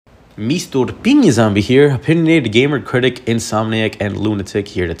Mr. Piña Zombie here, opinionated gamer, critic, insomniac, and lunatic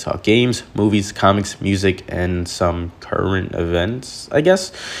here to talk games, movies, comics, music, and some current events, I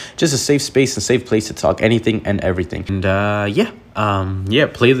guess. Just a safe space and safe place to talk anything and everything. And play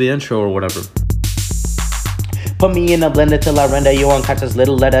the intro or whatever. Put me in a blender till I render you unconscious.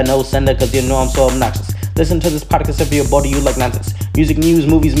 Little letter, no sender, cause you know I'm so obnoxious. Listen to this podcast if you're bored of you like nonsense. Music, news,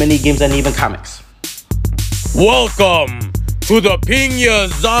 movies, mini games, and even comics. Welcome to the Piña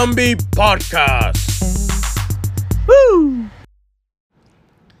Zombie Podcast. Woo!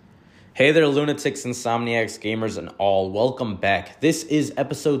 Hey there, lunatics, insomniacs, gamers, and all. Welcome back. This is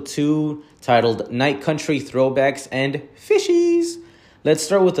episode 2, titled Night Country Throwbacks and Fishies. Let's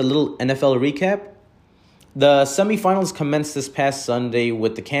start with a little NFL recap. The semifinals commenced this past Sunday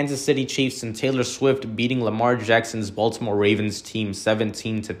with the Kansas City Chiefs and Taylor Swift beating Lamar Jackson's Baltimore Ravens team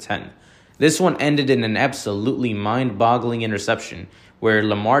 17-10. This one ended in an absolutely mind-boggling interception where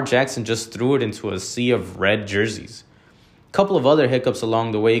Lamar Jackson just threw it into a sea of red jerseys. A couple of other hiccups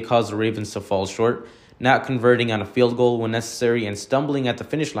along the way caused the Ravens to fall short, not converting on a field goal when necessary and stumbling at the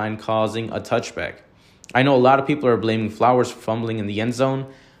finish line, causing a touchback. I know a lot of people are blaming Flowers for fumbling in the end zone,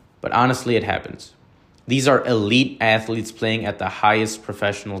 but honestly it happens. These are elite athletes playing at the highest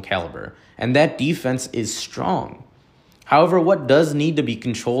professional caliber, and that defense is strong. However, what does need to be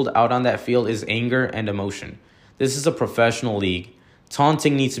controlled out on that field is anger and emotion. This is a professional league.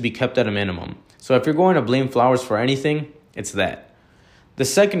 Taunting needs to be kept at a minimum. So if you're going to blame Flowers for anything, it's that. The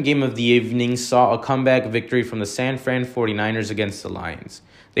second game of the evening saw a comeback victory from the San Fran 49ers against the Lions.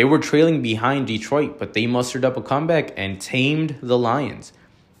 They were trailing behind Detroit, but they mustered up a comeback and tamed the Lions.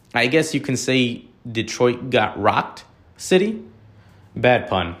 I guess you can say Detroit got rocked, city? Bad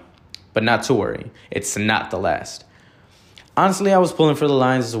pun, but not to worry. It's not the last. Honestly, I was pulling for the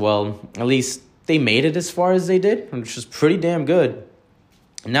Lions as well. At least they made it as far as they did, which is pretty damn good.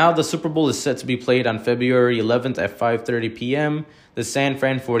 Now the Super Bowl is set to be played on February 11th at 5:30 p.m. The San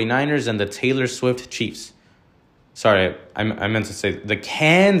Fran 49ers and the Taylor Swift Chiefs. Sorry, I meant to say the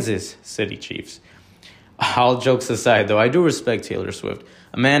Kansas City Chiefs. All jokes aside, though, I do respect Taylor Swift.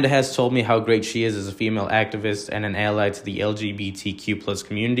 Amanda has told me how great she is as a female activist and an ally to the LGBTQ plus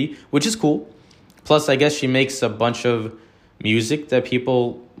community, which is cool. Plus, I guess she makes a bunch of music that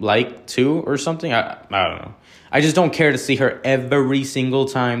people like too or something. I don't know. I just don't care to see her every single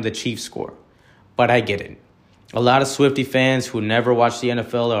time the Chiefs score. But I get it. A lot of Swiftie fans who never watch the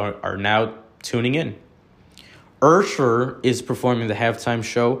NFL are now tuning in. Usher is performing the halftime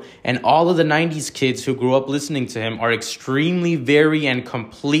show, and all of the 90s kids who grew up listening to him are extremely, very, and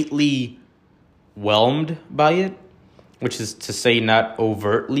completely whelmed by it, which is to say not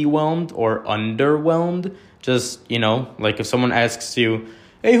overtly whelmed or underwhelmed. Just, like if someone asks you,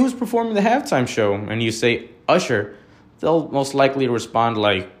 hey, who's performing the halftime show? And you say, Usher, they'll most likely respond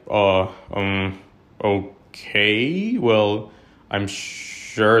like, okay, well, I'm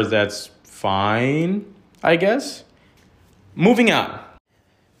sure that's fine, I guess. Moving on.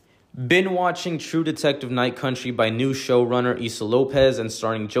 Been watching True Detective Night Country by new showrunner Issa Lopez and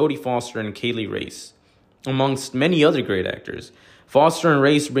starring Jodie Foster and Kaylee Race, amongst many other great actors. Foster and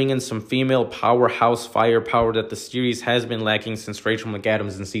Race bring in some female powerhouse firepower that the series has been lacking since Rachel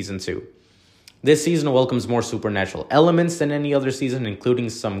McAdams in Season 2. This season welcomes more supernatural elements than any other season, including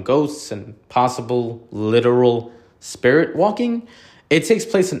some ghosts and possible literal spirit walking. It takes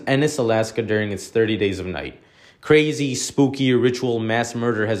place in Ennis, Alaska during its 30 days of night. Crazy, spooky, ritual mass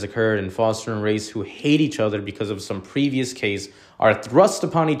murder has occurred, and Foster and Race, who hate each other because of some previous case, are thrust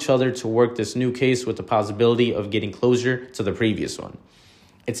upon each other to work this new case with the possibility of getting closure to the previous one.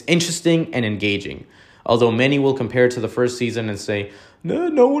 It's interesting and engaging, although many will compare it to the first season and say,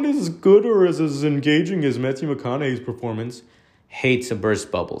 no one is as good or as engaging as Matthew McConaughey's performance. Hate to burst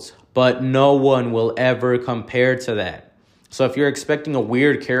bubbles, but no one will ever compare to that. So if you're expecting a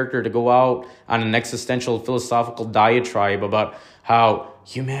weird character to go out on an existential philosophical diatribe about how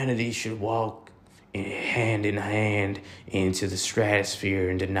humanity should walk hand in hand into the stratosphere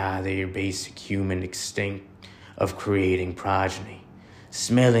and deny their basic human instinct of creating progeny,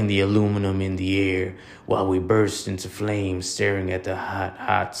 smelling the aluminum in the air while we burst into flames staring at the hot,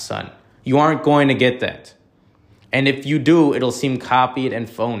 hot sun, you aren't going to get that. And if you do, it'll seem copied and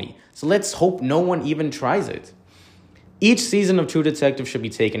phony. So let's hope no one even tries it. Each season of True Detective should be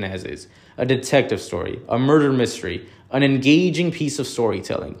taken as is. A detective story, a murder mystery, an engaging piece of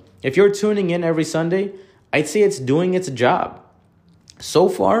storytelling. If you're tuning in every Sunday, I'd say it's doing its job. So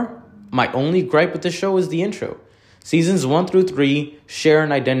far, my only gripe with the show is the intro. Seasons 1 through 3 share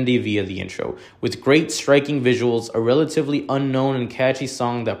an identity via the intro, with great striking visuals, a relatively unknown and catchy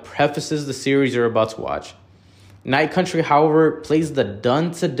song that prefaces the series you're about to watch. Night Country, however, plays the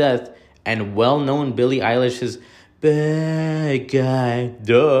done to death and well-known Billie Eilish's bad guy,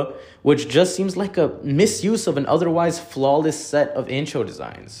 duh, which just seems like a misuse of an otherwise flawless set of intro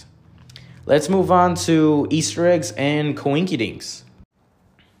designs. Let's move on to Easter eggs and coinkydinks.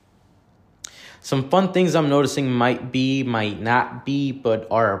 Some fun things I'm noticing might not be, but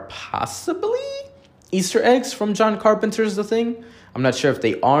are possibly Easter eggs from John Carpenter's The Thing. I'm not sure if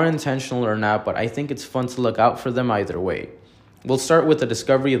they are intentional or not, but I think it's fun to look out for them either way. We'll start with the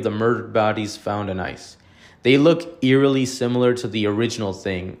discovery of the murdered bodies found in ice. They look eerily similar to the original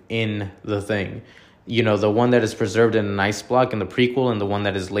Thing in The Thing. You know, the one that is preserved in an ice block in the prequel and the one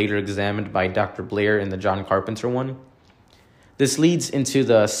that is later examined by Dr. Blair in the John Carpenter one. This leads into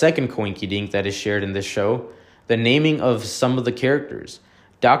the second coinkydink that is shared in this show, the naming of some of the characters.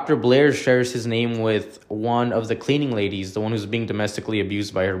 Dr. Blair shares his name with one of the cleaning ladies, the one who's being domestically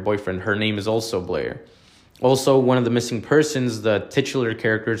abused by her boyfriend. Her name is also Blair. Also, one of the missing persons the titular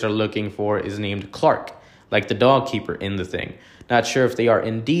characters are looking for is named Clark, like the dog keeper in The Thing. Not sure if they are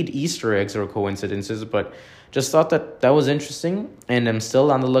indeed Easter eggs or coincidences, but just thought that was interesting, and I'm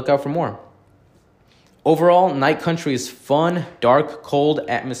still on the lookout for more. Overall, Night Country is fun, dark, cold,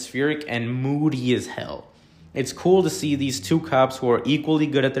 atmospheric, and moody as hell. It's cool to see these two cops who are equally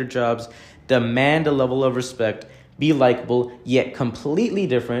good at their jobs demand a level of respect, be likable, yet completely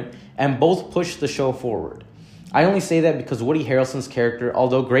different, and both push the show forward. I only say that because Woody Harrelson's character,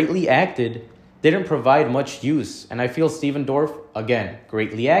 although greatly acted, didn't provide much use, and I feel Stephen Dorff, again,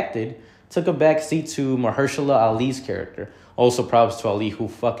 greatly acted, took a backseat to Mahershala Ali's character. Also props to Ali, who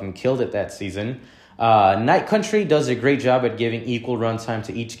fucking killed it that season. Night Country does a great job at giving equal runtime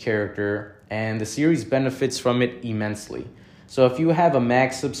to each character, and the series benefits from it immensely. So if you have a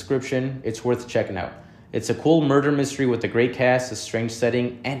Max subscription, it's worth checking out. It's a cool murder mystery with a great cast, a strange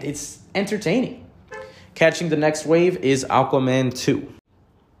setting, and it's entertaining. Catching the next wave is Aquaman 2.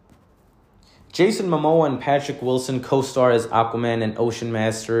 Jason Momoa and Patrick Wilson co-star as Aquaman and Ocean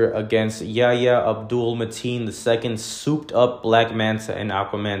Master against Yahya Abdul-Mateen II, souped-up Black Manta in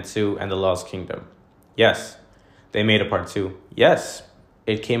Aquaman 2 and the Lost Kingdom. Yes, they made a part 2. Yes,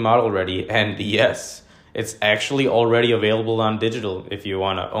 it came out already, and yes, it's actually already available on digital if you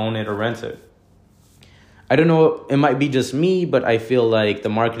want to own it or rent it. I don't know, it might be just me, but I feel like the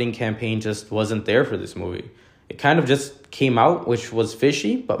marketing campaign just wasn't there for this movie. It kind of just came out, which was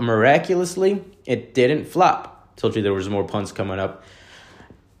fishy, but miraculously, it didn't flop. Told you there was more puns coming up.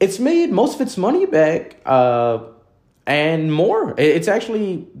 It's made most of its money back, and more. It's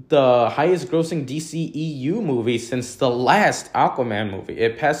actually the highest grossing DCEU movie since the last Aquaman movie.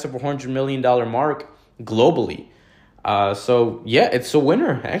 It passed the $400 million mark globally. So yeah, it's a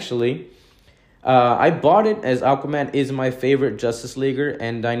winner, actually. I bought it as Aquaman is my favorite Justice Leaguer,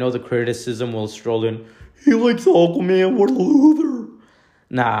 and I know the criticism will stroll in, he likes Aquaman, what a loser.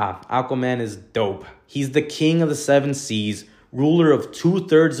 Nah, Aquaman is dope. He's the king of the seven seas, ruler of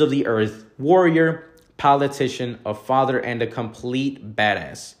 2/3 of the earth, warrior, politician, a father, and a complete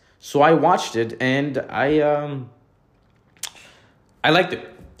badass. So I watched it, and I liked it.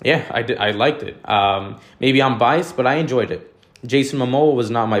 Yeah, I did. I liked it. Maybe I'm biased, but I enjoyed it. Jason Momoa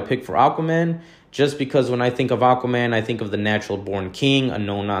was not my pick for Aquaman, just because when I think of Aquaman, I think of the natural-born king, a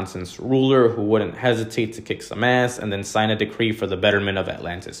no-nonsense ruler who wouldn't hesitate to kick some ass and then sign a decree for the betterment of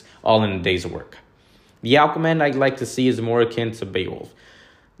Atlantis, all in a day's work. The Aquaman I'd like to see is more akin to Beowulf.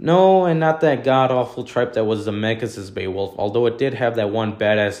 No, and not that god-awful tripe that was Zemeckis' Beowulf, although it did have that one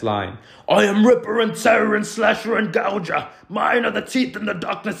badass line. I am Ripper and Terror and Slasher and Gouger. Mine are the teeth and the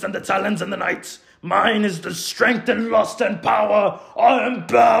darkness and the talons and the night. Mine is the strength and lust and power. I am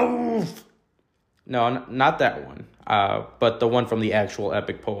Beowulf. No, not that one, but the one from the actual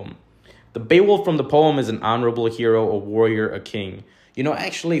epic poem. The Beowulf from the poem is an honorable hero, a warrior, a king. You know,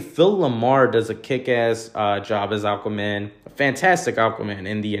 actually, Phil LaMarr does a kick-ass job as Aquaman, a fantastic Aquaman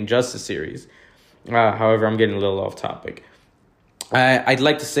in the Injustice series. However, I'm getting a little off topic. I'd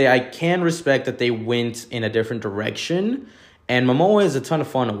like to say I can respect that they went in a different direction, and Momoa is a ton of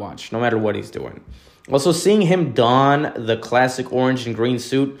fun to watch, no matter what he's doing. Also, seeing him don the classic orange and green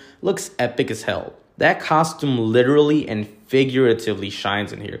suit looks epic as hell. That costume literally and figuratively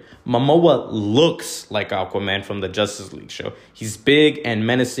shines in here. Momoa looks like Aquaman from the Justice League show. He's big and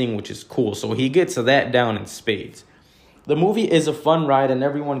menacing, which is cool, so he gets that down in spades. The movie is a fun ride, and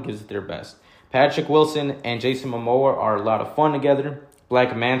everyone gives it their best. Patrick Wilson and Jason Momoa are a lot of fun together.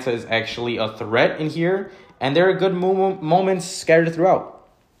 Black Manta is actually a threat in here, and there are good moments scattered throughout.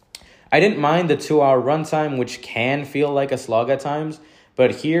 I didn't mind the 2-hour runtime, which can feel like a slog at times,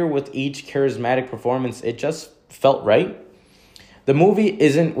 but here with each charismatic performance, it just felt right. The movie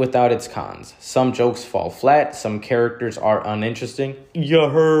isn't without its cons. Some jokes fall flat, some characters are uninteresting. You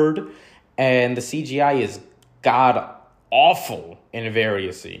heard. And the CGI is god awful in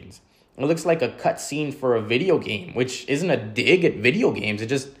various scenes. It looks like a cutscene for a video game, which isn't a dig at video games. It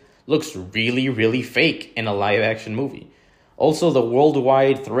just looks really, really fake in a live-action movie. Also, the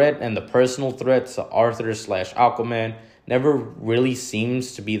worldwide threat and the personal threat to Arthur/Aquaman never really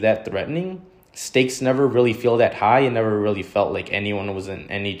seems to be that threatening. Stakes never really feel that high and never really felt like anyone was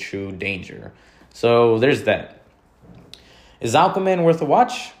in any true danger. So there's that. Is Aquaman worth a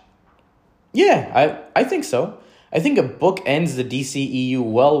watch? Yeah, I think so. I think a book ends the DCEU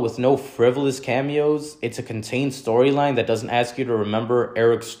well with no frivolous cameos. It's a contained storyline that doesn't ask you to remember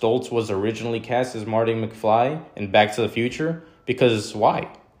Eric Stoltz was originally cast as Marty McFly in Back to the Future. Because why?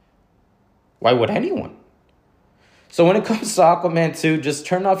 Why would anyone? So when it comes to Aquaman 2, just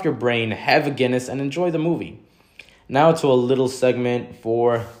turn off your brain, have a Guinness, and enjoy the movie. Now to a little segment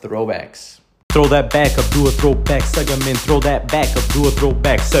for Throwbacks. Throw that back up, do a throwback segment. Throw that back up, do a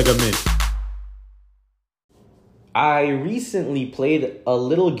throwback segment. I recently played a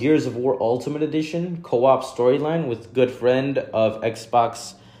little Gears of War Ultimate Edition co-op storyline with good friend of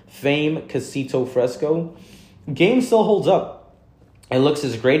Xbox fame, Casito Fresco. Game still holds up. It looks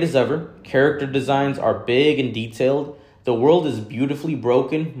as great as ever. Character designs are big and detailed. The world is beautifully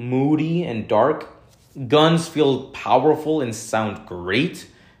broken, moody, and dark. Guns feel powerful and sound great.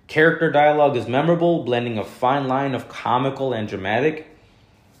 Character dialogue is memorable, blending a fine line of comical and dramatic.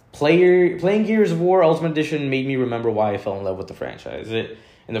 Playing Gears of War Ultimate Edition made me remember why I fell in love with the franchise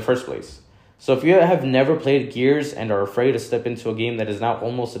in the first place. So if you have never played Gears and are afraid to step into a game that is now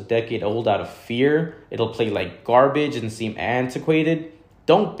almost a decade old out of fear, it'll play like garbage and seem antiquated,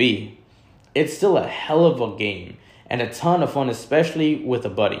 don't be. It's still a hell of a game and a ton of fun, especially with a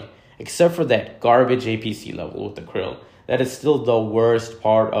buddy. Except for that garbage APC level with the krill. That is still the worst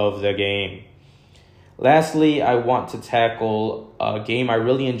part of the game. Lastly, I want to tackle a game I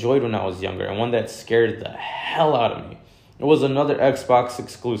really enjoyed when I was younger and one that scared the hell out of me. It was another Xbox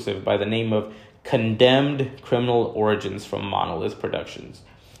exclusive by the name of Condemned Criminal Origins from Monolith Productions.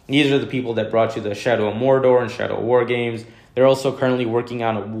 These are the people that brought you the Shadow of Mordor and Shadow of War games. They're also currently working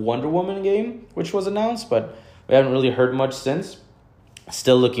on a Wonder Woman game, which was announced, but we haven't really heard much since.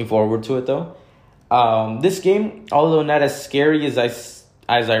 Still looking forward to it, though. This game, although not as scary as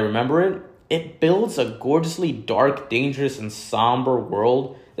I remember it, it builds a gorgeously dark, dangerous, and somber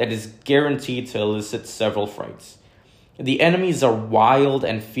world that is guaranteed to elicit several frights. The enemies are wild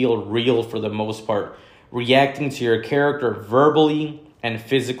and feel real for the most part, reacting to your character verbally and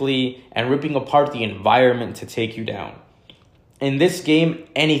physically, and ripping apart the environment to take you down. In this game,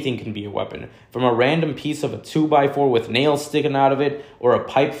 anything can be a weapon, from a random piece of a 2x4 with nails sticking out of it, or a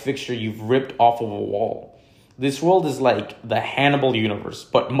pipe fixture you've ripped off of a wall. This world is like the Hannibal universe,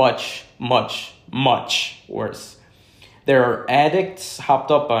 but much, much, much worse. There are addicts hopped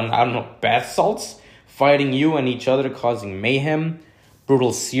up on, bath salts, fighting you and each other, causing mayhem.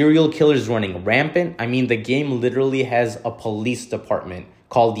 Brutal serial killers running rampant. I mean, the game literally has a police department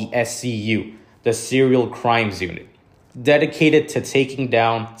called the SCU, the Serial Crimes Unit, dedicated to taking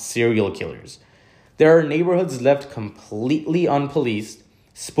down serial killers. There are neighborhoods left completely unpoliced,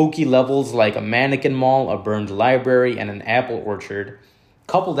 spooky levels like a mannequin mall, a burned library, and an apple orchard.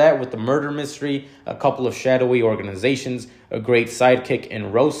 Couple that with the murder mystery, a couple of shadowy organizations, a great sidekick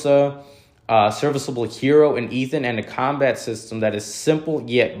in Rosa, a serviceable hero in Ethan, and a combat system that is simple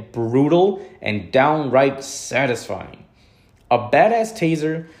yet brutal and downright satisfying. A badass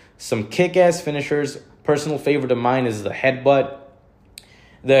taser, some kick-ass finishers. Personal favorite of mine is the headbutt.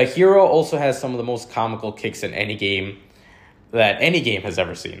 The hero also has some of the most comical kicks in any game that any game has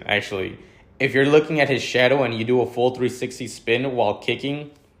ever seen. Actually, if you're looking at his shadow and you do a full 360 spin while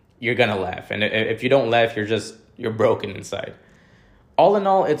kicking, you're gonna laugh. And if you don't laugh, you're broken inside. All in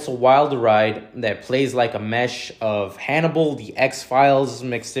all, it's a wild ride that plays like a mesh of Hannibal, the X-Files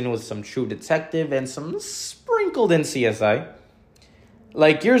mixed in with some True Detective and some sprinkled in CSI.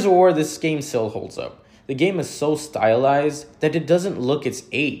 Like Gears of War, this game still holds up. The game is so stylized that it doesn't look its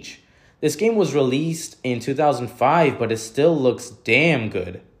age. This game was released in 2005, but it still looks damn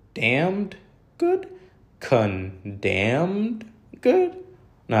good. Damned good? Condemned good?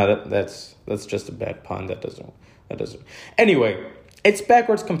 No, that's just a bad pun. That doesn't. Anyway, it's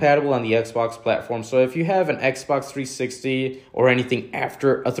backwards compatible on the Xbox platform, so if you have an Xbox 360 or anything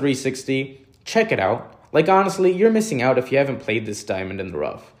after a 360, check it out. Like, honestly, you're missing out if you haven't played this diamond in the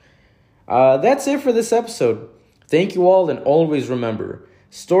rough. That's it for this episode. Thank you all, and always remember,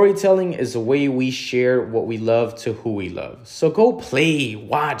 storytelling is a way we share what we love to who we love. So go play,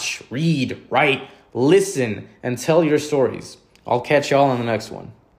 watch, read, write, listen, and tell your stories. I'll catch y'all in the next one.